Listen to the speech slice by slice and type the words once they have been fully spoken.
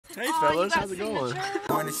Hey fellas, how's it going?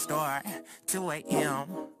 Morning store, 2 a.m.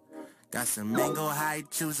 Got some mango high,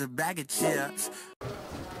 choose a bag of chips.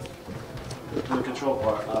 The control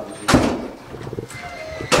part, obviously.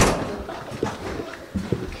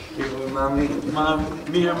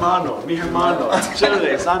 Mi hermano,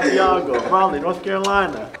 Chile, Santiago, Raleigh, North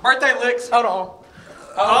Carolina. Birthday licks. Hold on.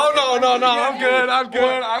 Oh no, I'm good.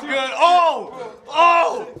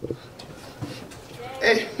 Oh!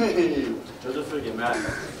 Hey! Just forget mad.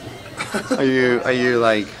 Are you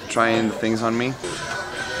like trying things on me?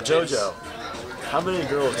 Jojo, how many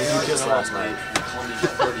girls did you kiss last night?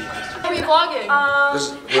 Are we vlogging?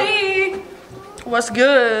 Hey! What's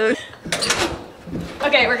good?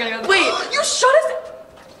 Okay, we're gonna go. Wait, you shut us.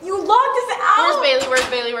 You locked us out.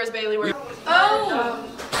 Where's Bailey? Oh,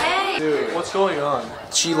 hey. Dude, what's going on?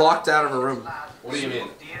 She locked out of her room. What do you mean?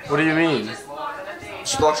 What do you mean?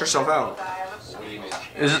 She locked herself out.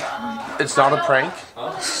 Is it? It's not a prank?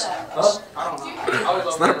 It's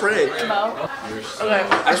not a prank. Okay.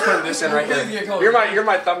 I just put this in right here. You're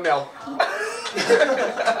my thumbnail.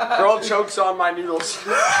 Girl chokes on my noodles.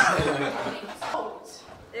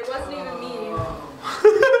 It wasn't even me.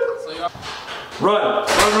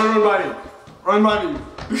 Run by me.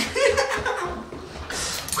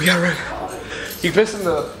 We gotta run. You pissing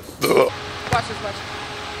the. Watch this.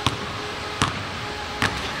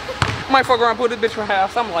 Might fuck around, put this bitch for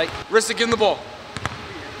half. I'm like, Rista, give him the ball.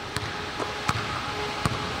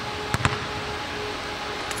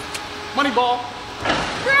 money ball.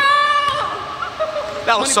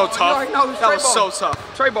 That was so tough. That was so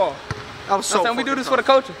tough. Trey ball. That was so. That's we do this for the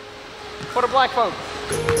culture, for the black folks.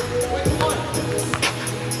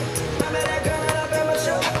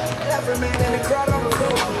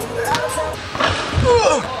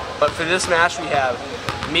 But for this match, we have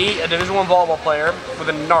me, a Division I volleyball player with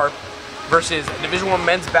a NARP, versus a Division I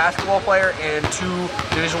men's basketball player and 2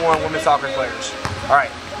 Division I women's soccer players. All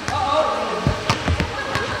right.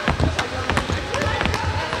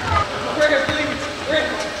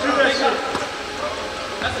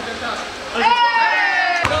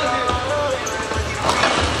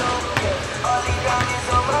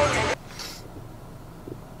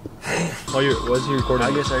 Oh, was he recording?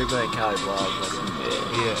 I guess everybody at Cali vlogs.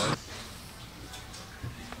 Yeah.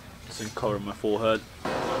 Just to cover my full head.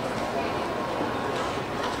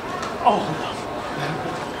 Oh!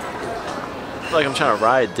 Like I'm trying to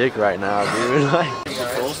ride dick right now, dude. I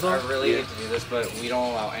really hate to do this, but we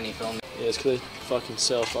don't allow any filming. Yeah, it's because they fucking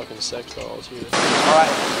sell fucking sex dolls here. All right.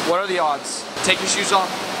 What are the odds? Take your shoes off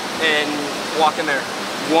and walk in there.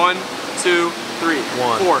 1, 2, 3,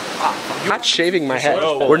 4. I'm not shaving my head.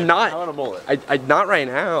 Oh, We're not. I want a mullet. I not right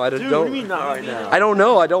now. I just Dude, don't. what do you mean not right now? I don't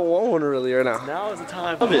know. I don't want one really right now. Now is the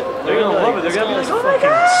time. Love it. They're gonna love it. They're gonna be like,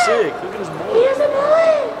 fucking sick. Look at his mullet. He has a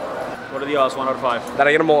mullet. What are the odds? 1 out of 5. That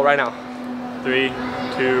I get a mullet right now. 3,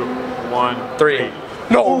 2, 1, 3.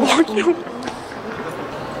 No.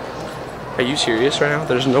 Are you serious right now?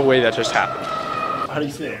 There's no way that just happened. How do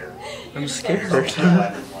you feel? I'm scared.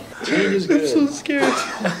 Change is good. I'm so scared.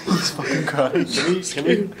 He's fucking crying.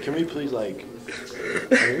 Can we please like?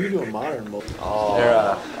 Can we do a modern mullet? Oh,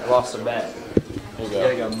 I lost a bet. There you go.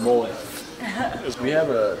 I got a mullet. We have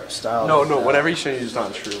a style. No, whatever you say is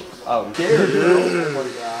not true. Oh, oh my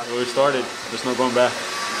god. Well, we started. There's no going back.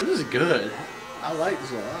 This is good. I like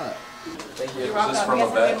this a lot. Thank you. Is this from a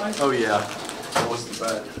bet? Oh yeah. What was the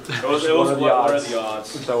bet? It was one of the odds.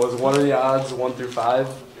 So it was one of the odds, 1 through 5.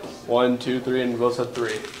 1, 2, 3, and we both said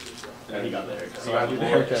 3. Yeah, he got the haircut. So I do the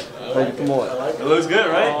haircut. Thank you for mullet. It looks good,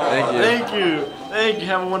 right? Thank you. Thank you. Thank you.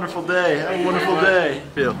 Have a wonderful day. Have a wonderful day.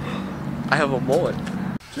 Feel. I have a mullet.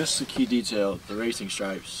 Just a key detail: the racing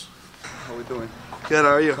stripes. How we doing? Good.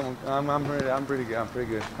 How are you? I'm pretty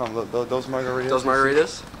good. Come, those margaritas. Those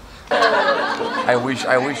margaritas? I wish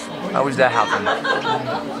that happened.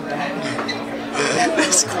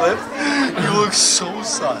 This clip, you look so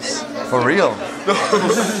sus. For real?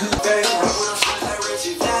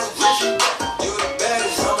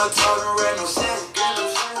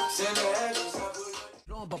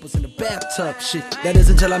 Bubbles in the bathtub, shit. That is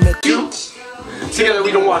until I met you. Together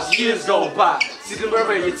we don't watch years go by. See the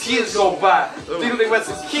river, your tears go by. Think where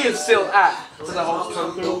some kids still at. So the hoes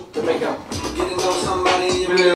come through to make up.